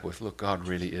following it up with, look, God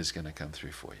really is going to come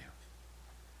through for you.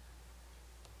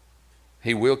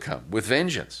 He will come with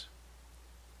vengeance.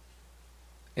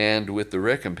 And with the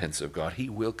recompense of God, He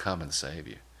will come and save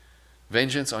you.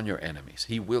 Vengeance on your enemies.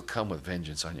 He will come with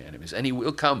vengeance on your enemies. And He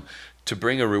will come to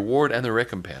bring a reward and a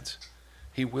recompense.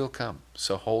 He will come.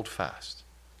 So hold fast.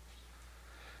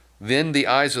 Then the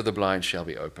eyes of the blind shall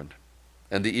be opened,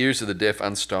 and the ears of the deaf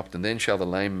unstopped, and then shall the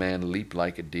lame man leap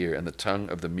like a deer, and the tongue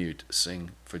of the mute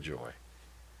sing for joy.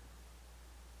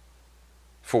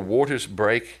 For waters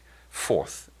break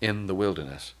forth in the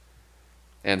wilderness,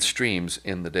 and streams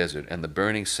in the desert, and the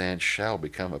burning sand shall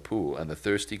become a pool, and the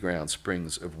thirsty ground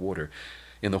springs of water.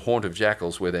 In the haunt of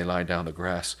jackals, where they lie down, the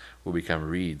grass will become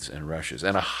reeds and rushes,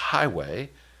 and a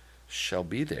highway shall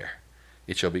be there.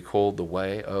 It shall be called the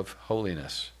way of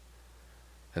holiness.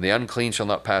 And the unclean shall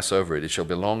not pass over it. It shall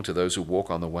belong to those who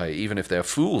walk on the way. Even if they are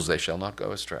fools, they shall not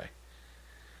go astray.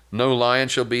 No lion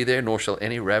shall be there, nor shall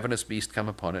any ravenous beast come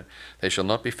upon it. They shall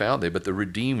not be found there, but the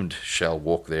redeemed shall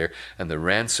walk there, and the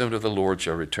ransomed of the Lord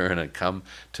shall return and come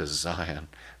to Zion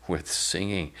with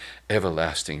singing.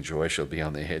 Everlasting joy shall be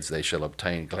on their heads. They shall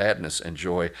obtain gladness and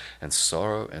joy, and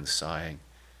sorrow and sighing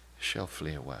shall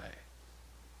flee away.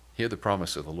 Hear the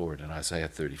promise of the Lord in Isaiah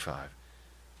 35.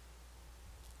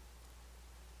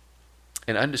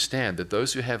 And understand that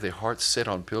those who have their hearts set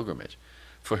on pilgrimage,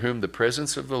 for whom the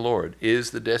presence of the Lord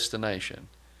is the destination,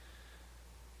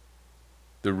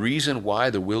 the reason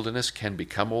why the wilderness can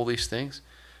become all these things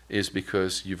is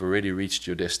because you've already reached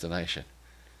your destination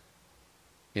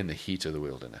in the heat of the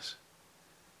wilderness,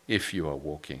 if you are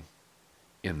walking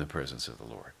in the presence of the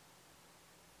Lord.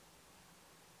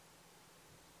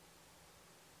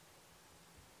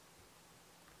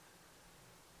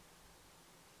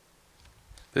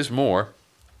 There's more.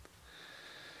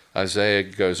 Isaiah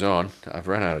goes on. I've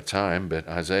run out of time, but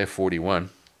Isaiah 41.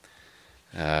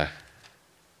 You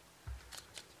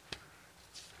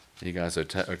guys are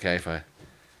okay if I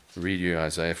read you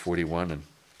Isaiah 41 and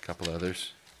a couple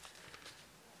others?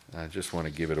 I just want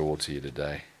to give it all to you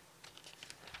today.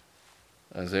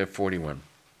 Isaiah 41,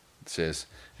 it says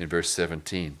in verse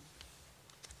 17,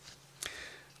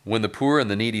 When the poor and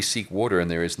the needy seek water and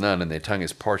there is none, and their tongue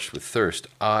is parched with thirst,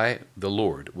 I, the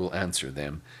Lord, will answer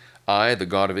them. I, the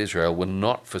God of Israel, will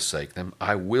not forsake them.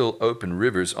 I will open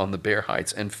rivers on the bare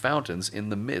heights and fountains in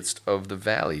the midst of the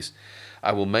valleys.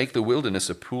 I will make the wilderness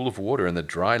a pool of water and the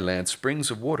dry land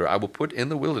springs of water. I will put in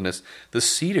the wilderness the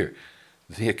cedar,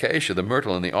 the acacia, the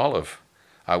myrtle, and the olive.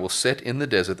 I will set in the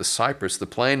desert the cypress, the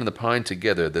plane, and the pine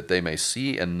together, that they may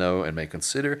see and know and may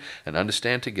consider and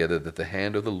understand together that the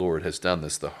hand of the Lord has done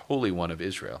this. The Holy One of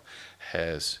Israel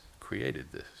has created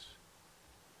this.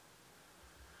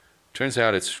 Turns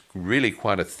out it's really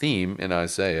quite a theme in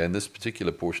Isaiah, in this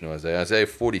particular portion of Isaiah. Isaiah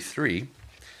 43,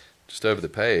 just over the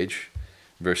page,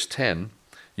 verse 10.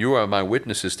 You are my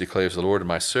witnesses, declares the Lord, and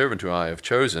my servant whom I have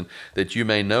chosen, that you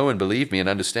may know and believe me and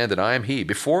understand that I am he.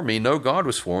 Before me no God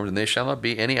was formed, and there shall not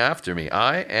be any after me.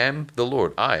 I am the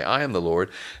Lord. I am the Lord,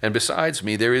 and besides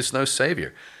me there is no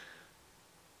Savior.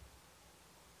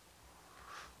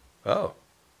 Oh.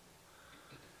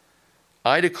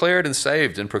 I declared and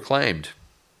saved and proclaimed,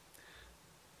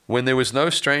 when there was no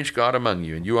strange God among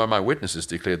you, and you are my witnesses,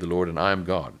 declared the Lord, and I am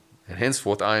God. And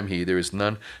henceforth I am he. There is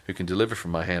none who can deliver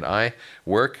from my hand. I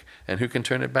work, and who can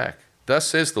turn it back? Thus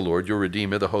says the Lord, your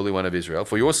Redeemer, the Holy One of Israel.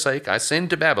 For your sake I send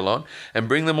to Babylon, and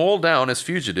bring them all down as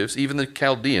fugitives, even the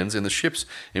Chaldeans, in the ships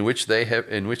in which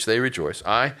they rejoice.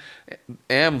 I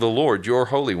am the Lord, your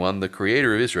Holy One, the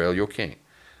Creator of Israel, your King.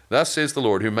 Thus says the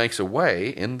Lord, who makes a way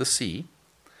in the sea,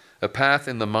 a path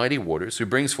in the mighty waters, who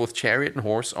brings forth chariot and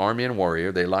horse, army and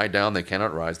warrior. They lie down, they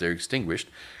cannot rise, they're extinguished,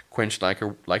 quenched like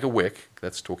a wick.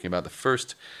 That's talking about the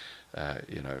first,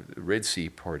 Red Sea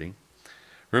parting.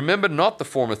 Remember not the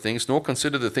former things, nor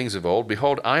consider the things of old.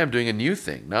 Behold, I am doing a new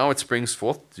thing. Now it springs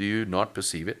forth. Do you not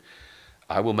perceive it?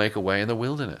 I will make a way in the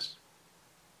wilderness.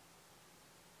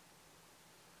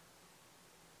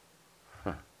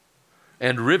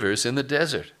 And rivers in the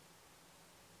desert.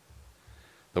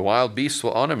 The wild beasts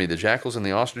will honor me, the jackals and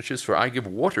the ostriches, for I give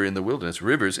water in the wilderness,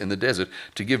 rivers in the desert,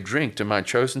 to give drink to my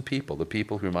chosen people, the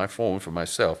people whom I formed for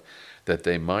myself, that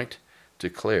they might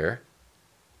declare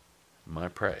my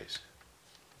praise.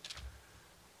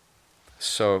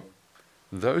 So,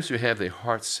 those who have their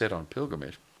hearts set on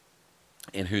pilgrimage,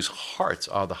 and whose hearts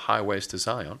are the highways to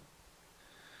Zion,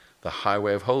 the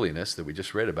highway of holiness that we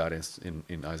just read about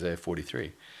in Isaiah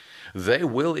 43, they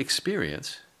will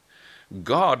experience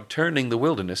God turning the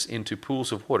wilderness into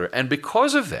pools of water. And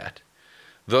because of that,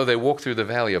 though they walk through the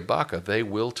valley of Baca, they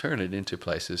will turn it into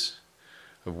places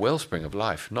of wellspring of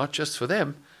life, not just for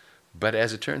them, but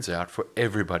as it turns out, for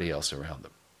everybody else around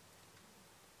them.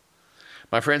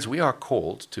 My friends, we are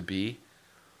called to be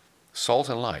salt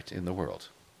and light in the world.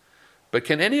 But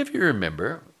can any of you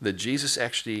remember that Jesus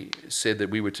actually said that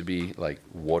we were to be like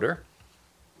water?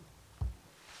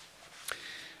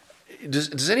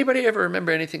 Does anybody ever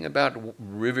remember anything about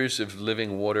rivers of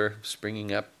living water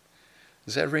springing up?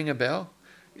 Does that ring a bell?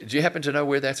 Do you happen to know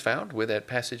where that's found, where that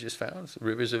passage is found?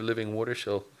 Rivers of living water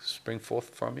shall spring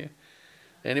forth from you.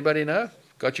 Anybody know?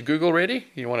 Got your Google ready?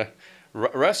 You want to?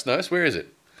 Russ knows. Where is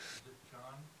it?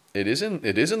 It is in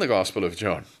the Gospel of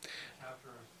John. Chapter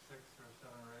 6 or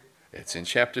 7 or 8. It's in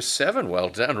chapter 7. Well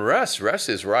done, Russ. Russ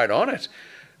is right on it.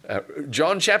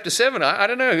 John chapter 7. I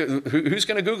don't know. Who's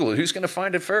going to Google it? Who's going to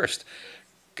find it first?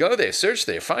 Go there. Search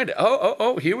there. Find it.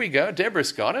 Oh, here we go.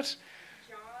 Deborah's got it.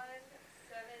 John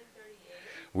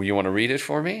 7:38. Well, you want to read it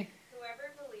for me?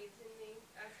 Whoever believes in me,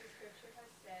 as the scripture has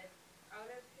said, out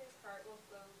of his heart will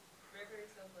flow rivers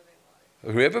of living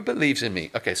water. Whoever believes in me.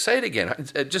 Okay, say it again.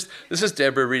 This is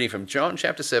Deborah reading from John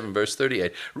chapter 7, verse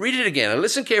 38. Read it again and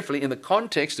listen carefully in the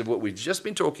context of what we've just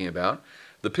been talking about,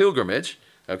 the pilgrimage,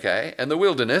 okay, and the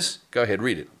wilderness. Go ahead,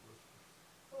 read it.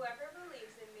 Whoever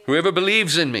believes in me. Whoever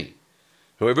believes in me.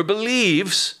 Whoever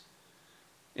believes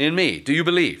in me. Do you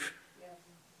believe? Yes.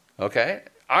 Okay.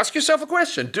 Ask yourself a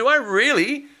question. Do I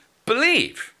really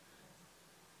believe?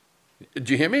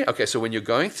 Do you hear me? Okay, so when you're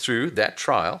going through that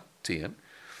trial, Tian,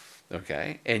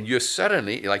 okay, and you're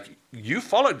suddenly, like, you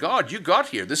followed God. You got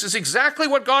here. This is exactly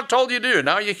what God told you to do.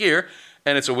 Now you're here,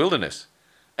 and it's a wilderness,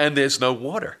 and there's no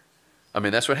water. I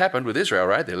mean, that's what happened with Israel,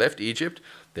 right? They left Egypt.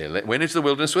 They went into the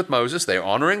wilderness with Moses. They're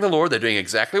honoring the Lord. They're doing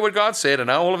exactly what God said. And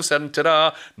now all of a sudden,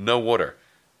 ta-da, no water.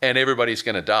 And everybody's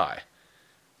going to die.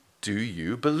 Do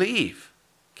you believe?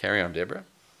 Carry on, Deborah.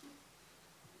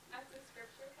 As the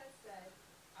scripture has said,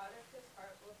 out of his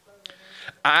heart will flow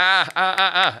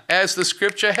rivers. As the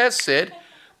scripture has said,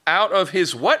 out of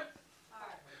his what?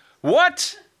 Heart.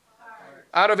 What? Heart.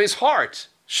 Out of his heart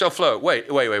shall flow.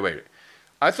 Wait.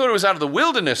 I thought it was out of the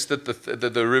wilderness that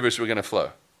the rivers were going to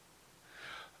flow.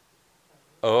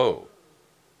 Oh.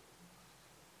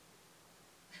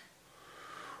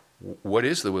 What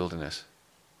is the wilderness?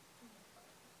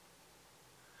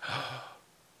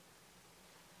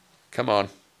 Come on.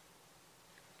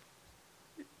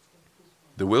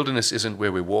 The wilderness isn't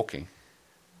where we're walking.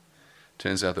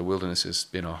 Turns out the wilderness has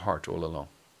been our heart all along.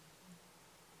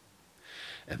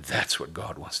 And that's what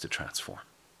God wants to transform.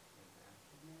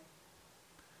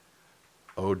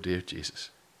 Oh, dear Jesus.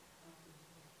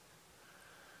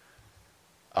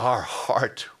 Our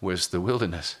heart was the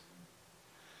wilderness.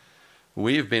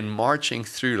 We have been marching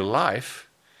through life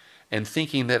and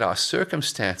thinking that our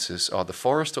circumstances are the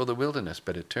forest or the wilderness,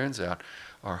 but it turns out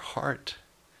our heart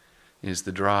is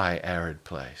the dry, arid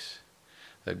place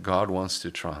that God wants to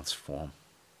transform.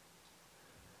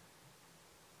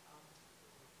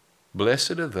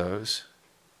 Blessed are those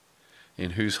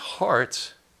in whose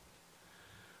hearts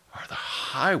are the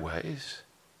highways,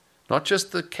 not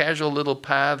just the casual little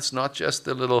paths, not just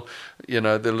the little, the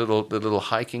little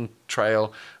hiking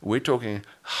trail. We're talking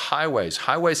highways.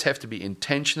 Highways have to be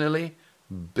intentionally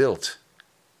built.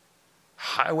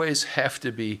 Highways have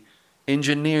to be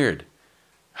engineered.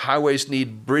 Highways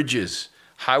need bridges.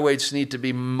 Highways need to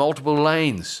be multiple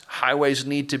lanes. Highways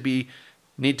need to be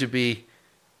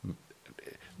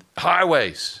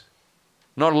highways,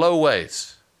 not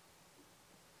lowways,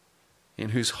 in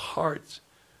whose hearts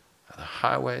are the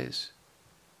highways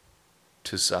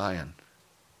to Zion.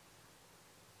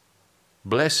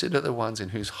 Blessed are the ones in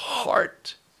whose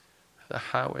heart are the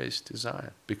highways to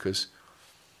Zion, because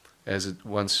as it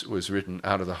once was written,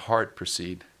 out of the heart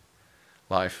proceed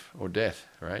life or death,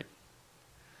 right?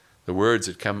 The words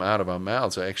that come out of our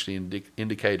mouths are actually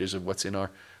indicators of what's in our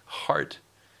heart.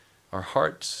 Our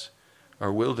hearts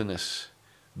are wilderness,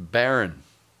 barren,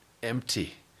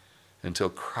 empty, until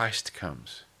Christ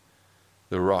comes,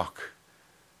 the rock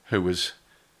who was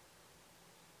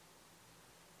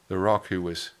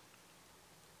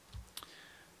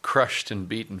crushed and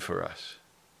beaten for us,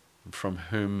 from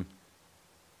whom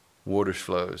water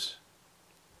flows.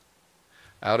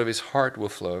 Out of his heart will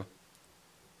flow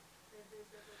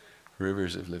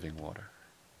rivers of living water.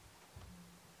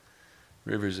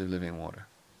 Rivers of living water.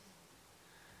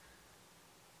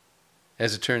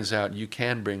 As it turns out, you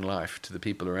can bring life to the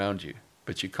people around you,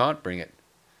 but you can't bring it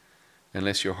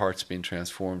unless your heart's been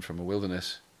transformed from a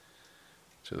wilderness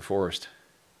to the forest.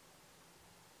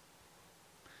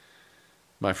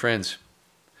 My friends,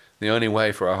 the only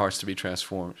way for our hearts to be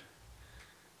transformed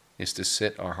is to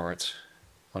set our hearts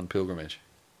on pilgrimage.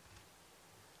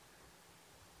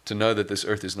 To know that this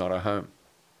earth is not our home.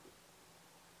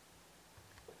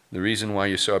 The reason why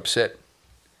you're so upset,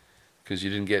 because you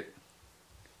didn't get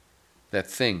that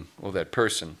thing or that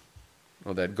person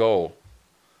or that goal.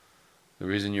 The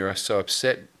reason you're so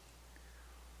upset is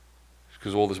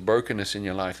because all this brokenness in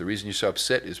your life. The reason you're so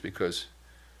upset is because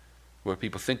what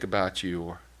people think about you,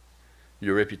 or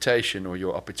your reputation, or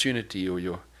your opportunity, or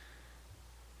your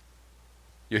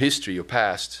history, your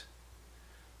past.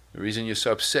 The reason you're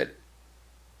so upset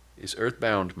is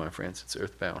earthbound, my friends. It's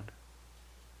earthbound.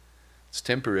 It's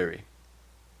temporary.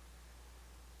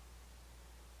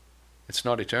 It's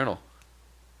not eternal.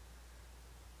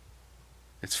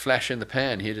 It's flash in the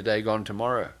pan, here today, gone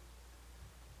tomorrow.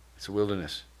 It's a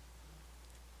wilderness.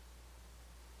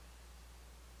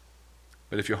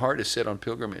 But if your heart is set on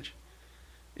pilgrimage,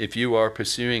 if you are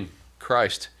pursuing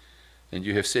Christ and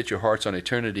you have set your hearts on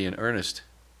eternity in earnest,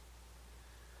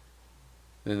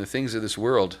 then the things of this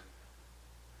world,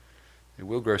 it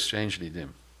will grow strangely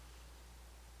dim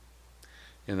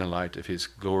in the light of his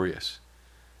glorious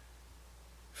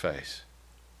face.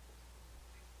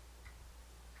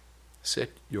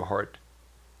 Set your heart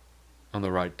on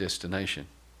the right destination,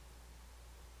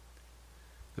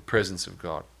 the presence of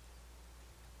God.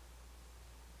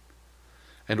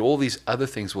 And all these other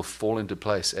things will fall into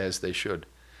place as they should.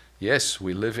 Yes,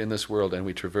 we live in this world and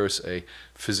we traverse a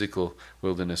physical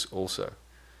wilderness also.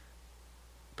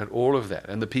 But all of that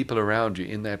and the people around you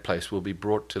in that place will be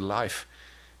brought to life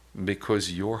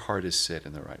because your heart is set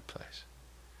in the right place.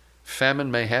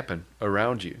 Famine may happen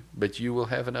around you, but you will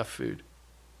have enough food.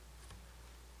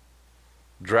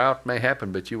 Drought may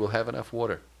happen, but you will have enough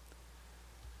water.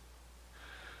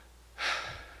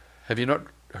 Have you not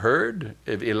heard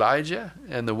of Elijah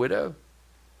and the widow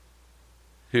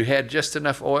who had just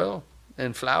enough oil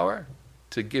and flour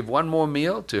to give one more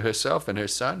meal to herself and her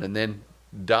son and then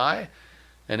die?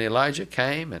 And Elijah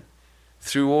came, and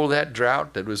through all that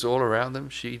drought that was all around them,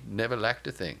 she never lacked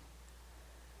a thing.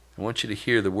 I want you to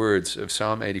hear the words of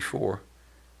Psalm 84.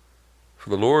 For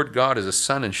the Lord God is a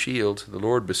sun and shield. The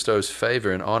Lord bestows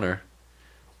favor and honor.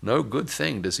 No good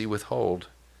thing does he withhold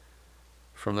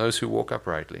from those who walk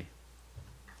uprightly.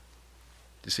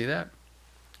 Do you see that?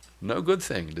 No good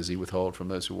thing does he withhold from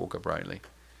those who walk uprightly.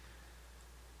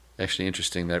 Actually,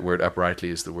 interesting, that word uprightly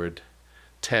is the word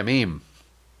tamim.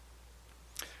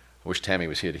 I wish Tammy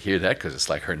was here to hear that, because it's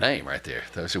like her name right there.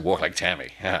 Those who walk like Tammy.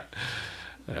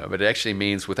 But it actually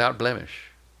means without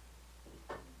blemish.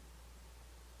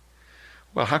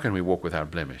 Well, how can we walk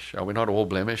without blemish? Are we not all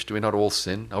blemished? Do we not all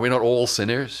sin? Are we not all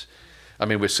sinners? I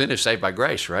mean, we're sinners saved by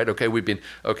grace, right?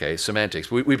 Okay,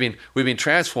 semantics. We've been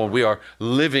transformed. We are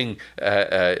living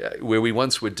where we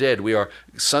once were dead. We are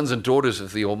sons and daughters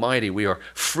of the Almighty. We are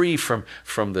free from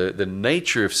the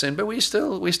nature of sin, but we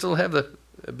still have the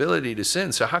ability to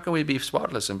sin. So how can we be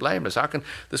spotless and blameless? How can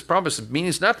this promise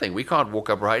means nothing? We can't walk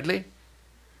uprightly.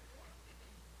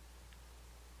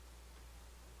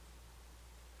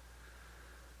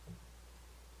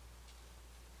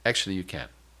 Actually, you can.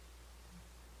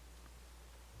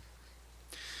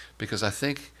 Because I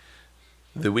think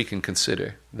that we can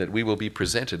consider that we will be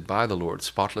presented by the Lord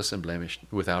spotless and blemished,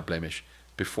 without blemish,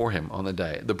 before him on the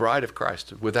day. The bride of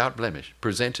Christ, without blemish,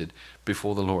 presented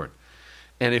before the Lord.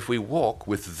 And if we walk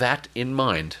with that in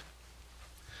mind,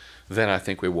 then I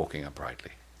think we're walking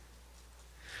uprightly.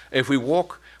 If we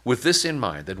walk with this in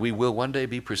mind, that we will one day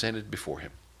be presented before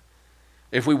him.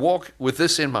 If we walk with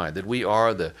this in mind, that we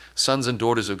are the sons and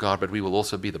daughters of God, but we will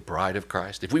also be the bride of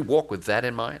Christ. If we walk with that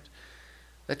in mind,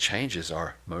 that changes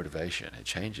our motivation. It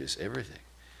changes everything.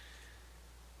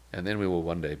 And then we will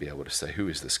one day be able to say, who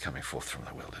is this coming forth from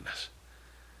the wilderness?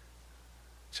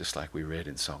 Just like we read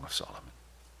in Song of Solomon.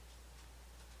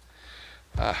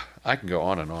 I can go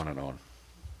on and on and on.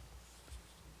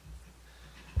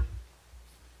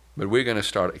 But we're going to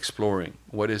start exploring,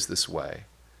 what is this way?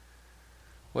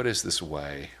 What is this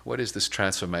way? What is this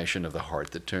transformation of the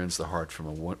heart that turns the heart from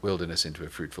a wilderness into a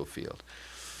fruitful field?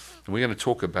 And we're going to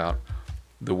talk about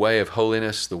the way of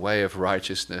holiness, the way of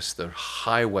righteousness, the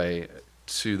highway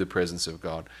to the presence of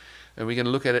God. And we're going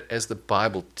to look at it as the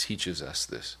Bible teaches us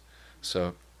this.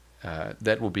 So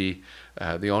that will be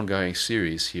the ongoing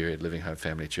series here at Living Hope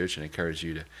Family Church, and I encourage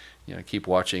you to keep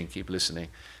watching, keep listening.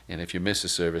 And if you miss a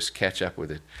service, catch up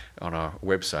with it on our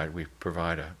website. We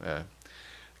provide a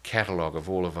catalog of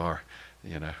all of our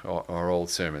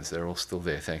old sermons. They're all still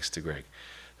there. Thanks to Greg.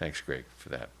 Thanks, Greg, for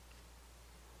that.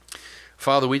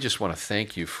 Father, we just want to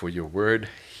thank you for your word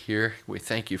here. We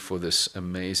thank you for this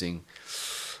amazing,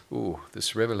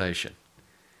 this revelation.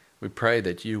 We pray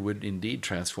that you would indeed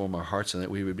transform our hearts and that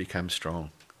we would become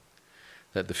strong,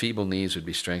 that the feeble knees would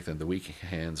be strengthened, the weak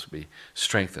hands would be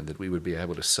strengthened, that we would be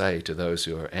able to say to those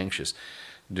who are anxious,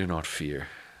 do not fear,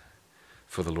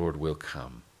 for the Lord will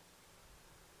come.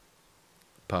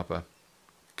 Papa,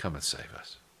 come and save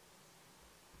us.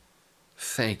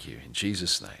 Thank you. In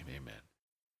Jesus' name, amen.